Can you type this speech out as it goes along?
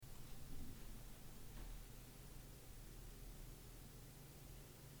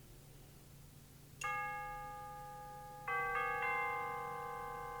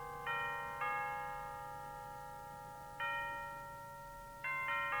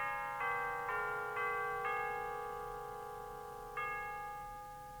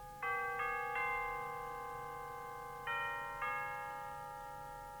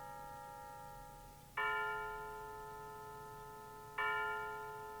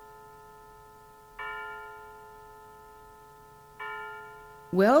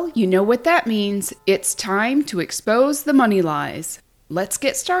Well, you know what that means. It's time to expose the money lies. Let's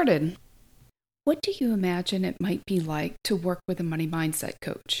get started. What do you imagine it might be like to work with a money mindset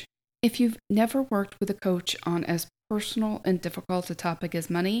coach? If you've never worked with a coach on as personal and difficult a topic as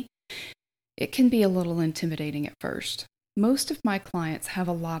money, it can be a little intimidating at first. Most of my clients have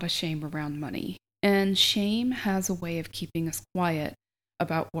a lot of shame around money, and shame has a way of keeping us quiet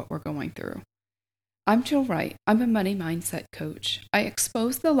about what we're going through. I'm Jill Wright. I'm a money mindset coach. I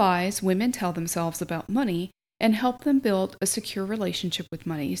expose the lies women tell themselves about money and help them build a secure relationship with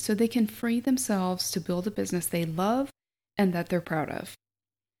money so they can free themselves to build a business they love and that they're proud of.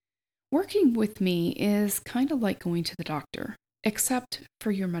 Working with me is kind of like going to the doctor, except for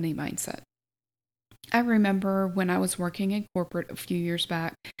your money mindset. I remember when I was working in corporate a few years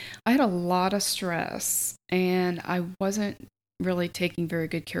back, I had a lot of stress and I wasn't really taking very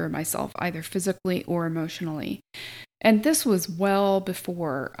good care of myself, either physically or emotionally. And this was well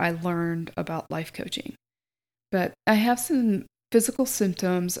before I learned about life coaching. But I have some physical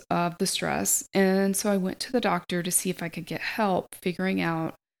symptoms of the stress, and so I went to the doctor to see if I could get help figuring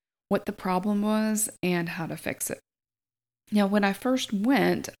out what the problem was and how to fix it. Now, when I first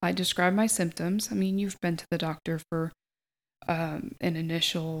went, I described my symptoms. I mean, you've been to the doctor for an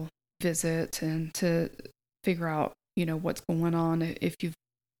initial visit and to figure out what's going on if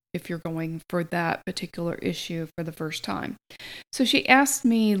you're going for that particular issue for the first time. So she asked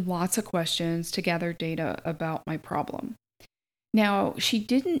me lots of questions to gather data about my problem. Now, she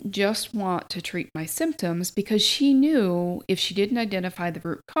didn't just want to treat my symptoms because she knew if she didn't identify the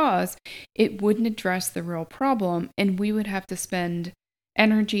root cause, it wouldn't address the real problem and we would have to spend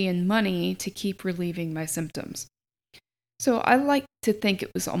energy and money to keep relieving my symptoms. So I like to think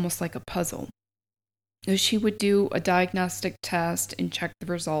it was almost like a puzzle. She would do a diagnostic test and check the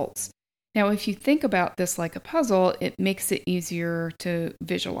results. Now, if you think about this like a puzzle, it makes it easier to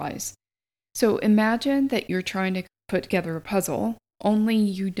visualize. So imagine that you're trying to put together a puzzle, only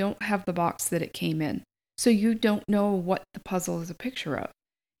you don't have the box that it came in. So you don't know what the puzzle is a picture of.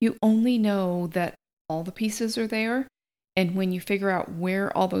 You only know that all the pieces are there, and when you figure out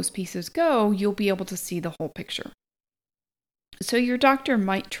where all those pieces go, you'll be able to see the whole picture. So your doctor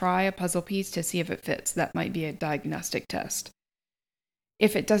might try a puzzle piece to see if it fits. That might be a diagnostic test.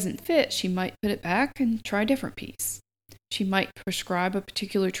 If it doesn't fit, she might put it back and try a different piece. She might prescribe a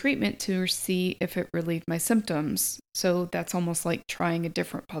particular treatment to see if it relieved my symptoms. So that's almost like trying a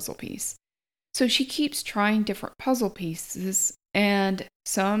different puzzle piece. So she keeps trying different puzzle pieces, and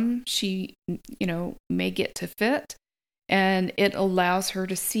some she, may get to fit. And it allows her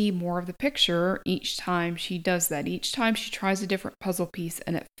to see more of the picture each time she does that. Each time she tries a different puzzle piece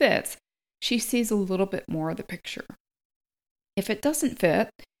and it fits, she sees a little bit more of the picture. If it doesn't fit,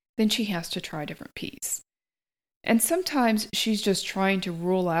 then she has to try a different piece. And sometimes she's just trying to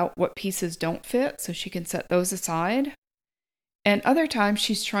rule out what pieces don't fit so she can set those aside. And other times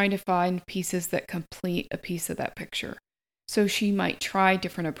she's trying to find pieces that complete a piece of that picture. So she might try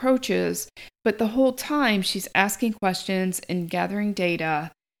different approaches, but the whole time she's asking questions and gathering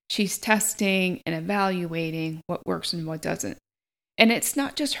data. She's testing and evaluating what works and what doesn't. And it's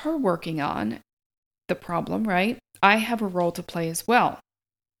not just her working on the problem, right? I have a role to play as well.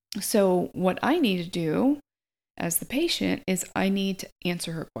 So what I need to do as the patient is I need to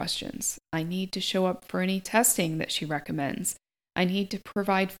answer her questions. I need to show up for any testing that she recommends. I need to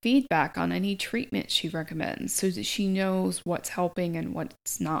provide feedback on any treatment she recommends so that she knows what's helping and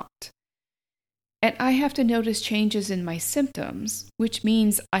what's not. And I have to notice changes in my symptoms, which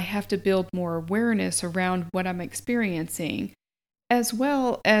means I have to build more awareness around what I'm experiencing, as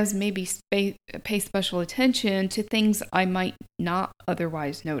well as maybe pay special attention to things I might not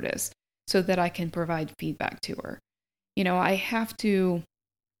otherwise notice so that I can provide feedback to her. I have to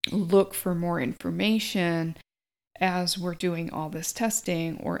look for more information as we're doing all this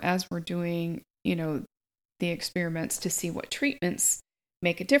testing or as we're doing, the experiments to see what treatments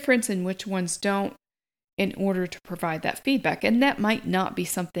make a difference and which ones don't in order to provide that feedback. And that might not be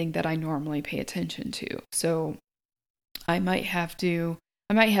something that I normally pay attention to. So I might have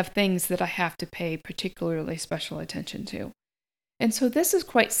things that I have to pay particularly special attention to. And so this is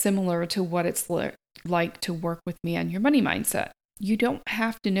quite similar to what it's like to work with me on your money mindset. You don't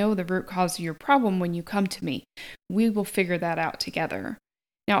have to know the root cause of your problem when you come to me. We will figure that out together.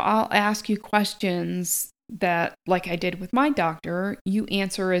 Now, I'll ask you questions that, like I did with my doctor, you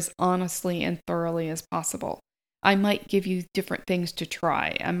answer as honestly and thoroughly as possible. I might give you different things to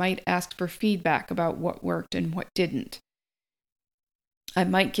try. I might ask for feedback about what worked and what didn't. I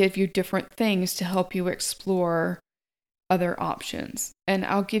might give you different things to help you explore other options. And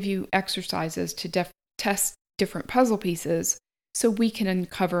I'll give you exercises to test different puzzle pieces so we can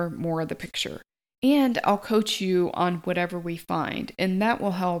uncover more of the picture. And I'll coach you on whatever we find, and that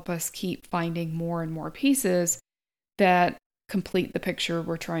will help us keep finding more and more pieces that complete the picture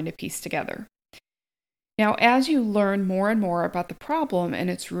we're trying to piece together. Now, as you learn more and more about the problem and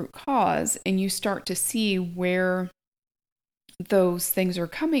its root cause, and you start to see where those things are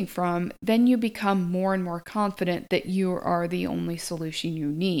coming from, then you become more and more confident that you are the only solution you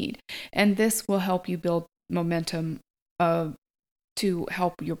need. And this will help you build momentum to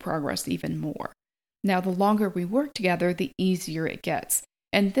help your progress even more. Now, the longer we work together, the easier it gets.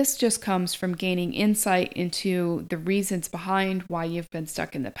 And this just comes from gaining insight into the reasons behind why you've been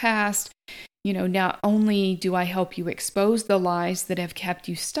stuck in the past. Not only do I help you expose the lies that have kept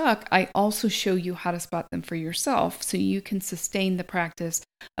you stuck, I also show you how to spot them for yourself so you can sustain the practice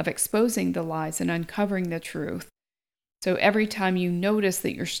of exposing the lies and uncovering the truth. So every time you notice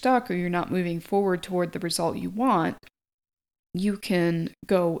that you're stuck or you're not moving forward toward the result you want, you can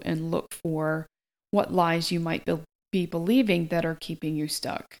go and look for what lies you might be believing that are keeping you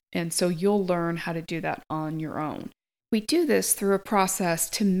stuck. And so you'll learn how to do that on your own. We do this through a process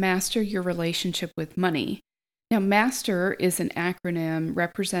to master your relationship with money. Now, MASTER is an acronym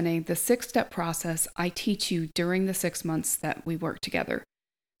representing the 6-step process I teach you during the 6 months that we work together.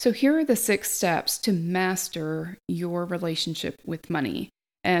 So here are the 6 steps to master your relationship with money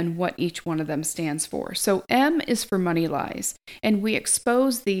and what each one of them stands for. So M is for money lies, and we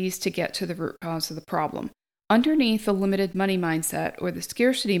expose these to get to the root cause of the problem. Underneath the limited money mindset or the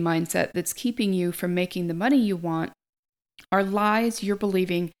scarcity mindset that's keeping you from making the money you want are lies you're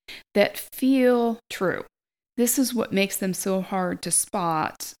believing that feel true. This is what makes them so hard to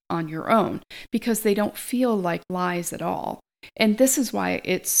spot on your own, because they don't feel like lies at all. And this is why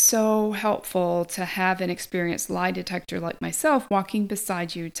it's so helpful to have an experienced lie detector like myself walking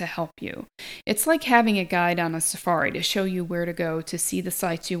beside you to help you. It's like having a guide on a safari to show you where to go to see the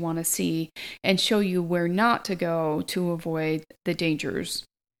sights you want to see and show you where not to go to avoid the dangers.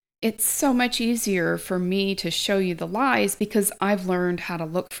 It's so much easier for me to show you the lies because I've learned how to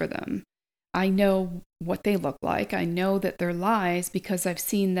look for them. I know what they look like. I know that they're lies because I've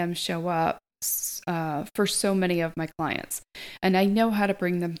seen them show up for so many of my clients, and I know how to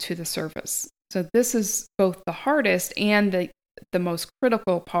bring them to the surface. So this is both the hardest and the most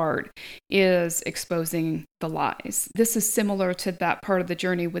critical part is exposing the lies. This is similar to that part of the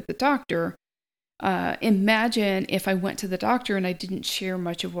journey with the doctor. Imagine if I went to the doctor and I didn't share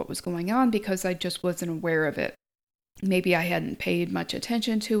much of what was going on because I just wasn't aware of it. Maybe I hadn't paid much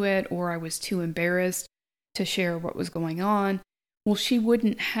attention to it, or I was too embarrassed to share what was going on. Well, she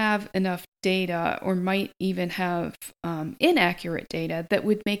wouldn't have enough data, or might even have inaccurate data that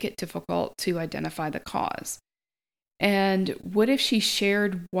would make it difficult to identify the cause. And what if she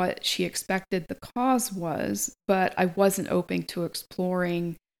shared what she expected the cause was, but I wasn't open to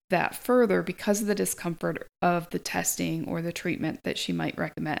exploring that further because of the discomfort of the testing or the treatment that she might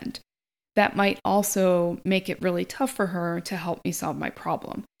recommend? That might also make it really tough for her to help me solve my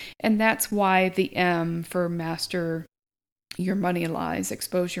problem. And that's why the M for master your money lies,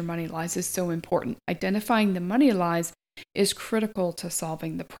 expose your money lies, is so important. Identifying the money lies is critical to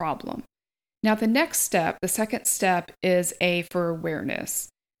solving the problem. Now, the next step, the second step, is A for awareness.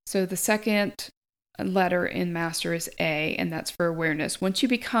 So the second letter in master is A, and that's for awareness. Once you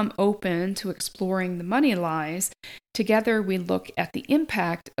become open to exploring the money lies, together we look at the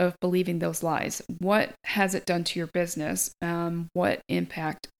impact of believing those lies. What has it done to your business? What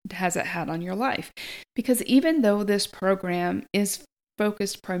impact has it had on your life? Because even though this program is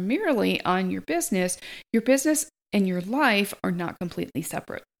focused primarily on your business and your life are not completely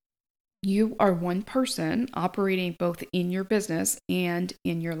separate. You are one person operating both in your business and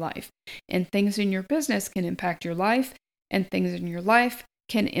in your life. And things in your business can impact your life, and things in your life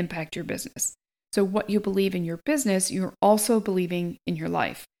can impact your business. So what you believe in your business, you're also believing in your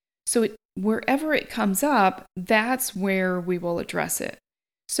life. So wherever it comes up, that's where we will address it.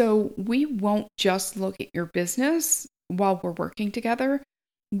 So we won't just look at your business while we're working together.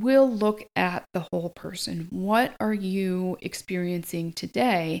 We'll look at the whole person. What are you experiencing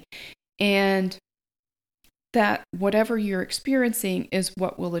today? And that whatever you're experiencing is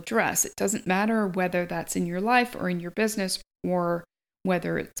what we'll address. It doesn't matter whether that's in your life or in your business, or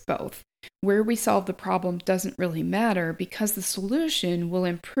whether it's both. Where we solve the problem doesn't really matter, because the solution will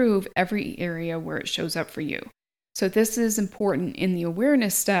improve every area where it shows up for you. So this is important in the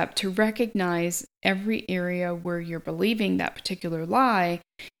awareness step, to recognize every area where you're believing that particular lie,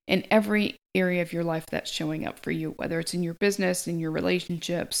 and every area of your life that's showing up for you, whether it's in your business, in your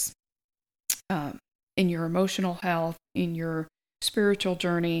relationships, in your emotional health, in your spiritual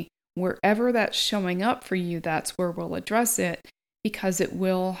journey. Wherever that's showing up for you, that's where we'll address it. because it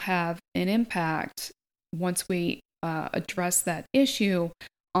will have an impact once we address that issue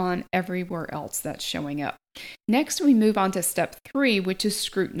on everywhere else that's showing up. Next, we move on to step 3, which is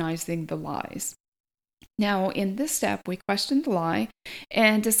scrutinizing the lies. Now, in this step, we question the lie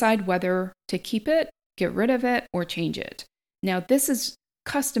and decide whether to keep it, get rid of it, or change it. Now, this is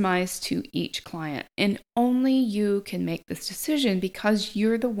customized to each client, and only you can make this decision because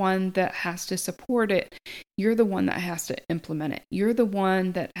you're the one that has to support it. You're the one that has to implement it. You're the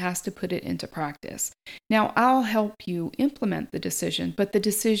one that has to put it into practice. Now, I'll help you implement the decision, but the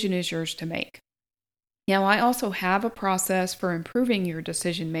decision is yours to make. Now, I also have a process for improving your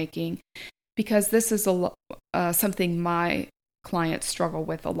decision making because this is something my clients struggle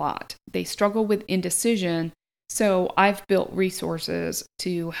with a lot. They struggle with indecision. So I've built resources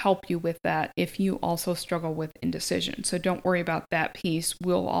to help you with that if you also struggle with indecision. So don't worry about that piece.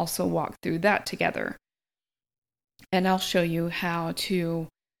 We'll also walk through that together. And I'll show you how to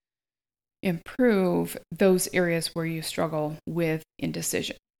improve those areas where you struggle with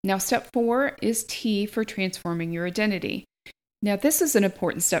indecision. Now, step 4 is T for transforming your identity. Now, this is an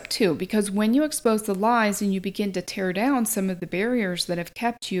important step too, because when you expose the lies and you begin to tear down some of the barriers that have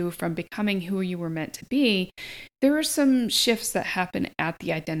kept you from becoming who you were meant to be, there are some shifts that happen at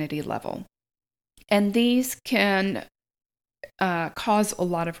the identity level. And these can cause a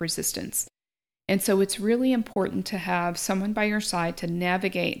lot of resistance. And so it's really important to have someone by your side to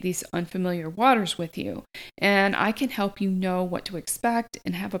navigate these unfamiliar waters with you. And I can help you know what to expect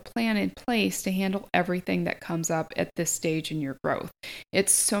and have a plan in place to handle everything that comes up at this stage in your growth.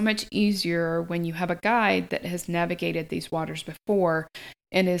 It's so much easier when you have a guide that has navigated these waters before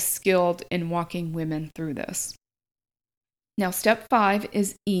and is skilled in walking women through this. Now, step 5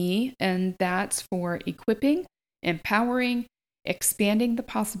 is E, and that's for equipping, empowering, expanding the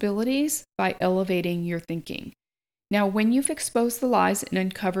possibilities by elevating your thinking. Now, when you've exposed the lies and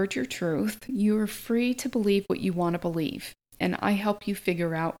uncovered your truth, you are free to believe what you want to believe, and I help you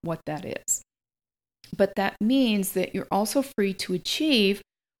figure out what that is. But that means that you're also free to achieve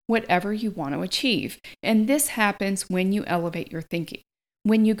whatever you want to achieve, and this happens when you elevate your thinking.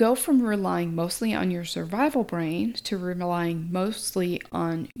 When you go from relying mostly on your survival brain to relying mostly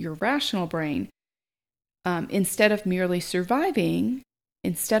on your rational brain, instead of merely surviving,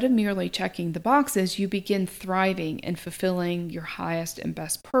 instead of merely checking the boxes, you begin thriving and fulfilling your highest and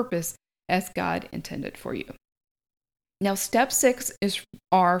best purpose as God intended for you. Now, step 6 is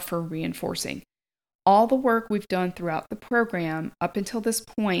R for reinforcing. All the work we've done throughout the program up until this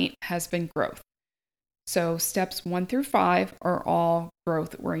point has been growth. So steps 1 through 5 are all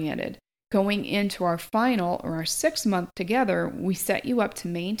growth oriented. Going into our final or our 6th month together, we set you up to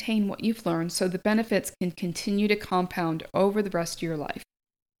maintain what you've learned so the benefits can continue to compound over the rest of your life.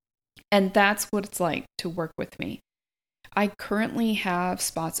 And that's what it's like to work with me. I currently have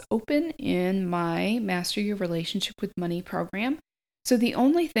spots open in my Master Your Relationship with Money program. So the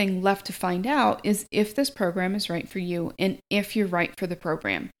only thing left to find out is if this program is right for you and if you're right for the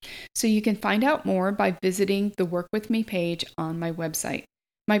program. So you can find out more by visiting the Work With Me page on my website.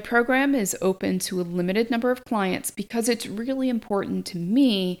 My program is open to a limited number of clients because it's really important to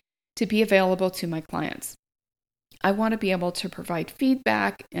me to be available to my clients. I want to be able to provide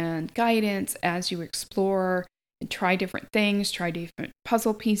feedback and guidance as you explore and try different things, try different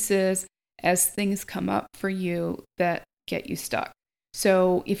puzzle pieces as things come up for you that get you stuck.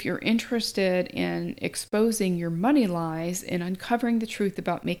 So if you're interested in exposing your money lies and uncovering the truth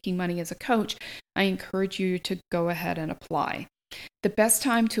about making money as a coach, I encourage you to go ahead and apply. The best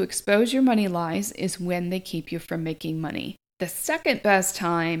time to expose your money lies is when they keep you from making money. The second best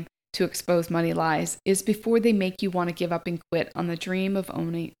time to expose money lies is before they make you want to give up and quit on the dream of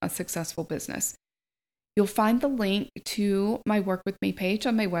owning a successful business. You'll find the link to my Work With Me page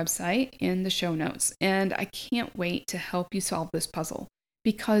on my website in the show notes, and I can't wait to help you solve this puzzle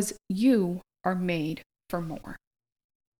because you are made for more.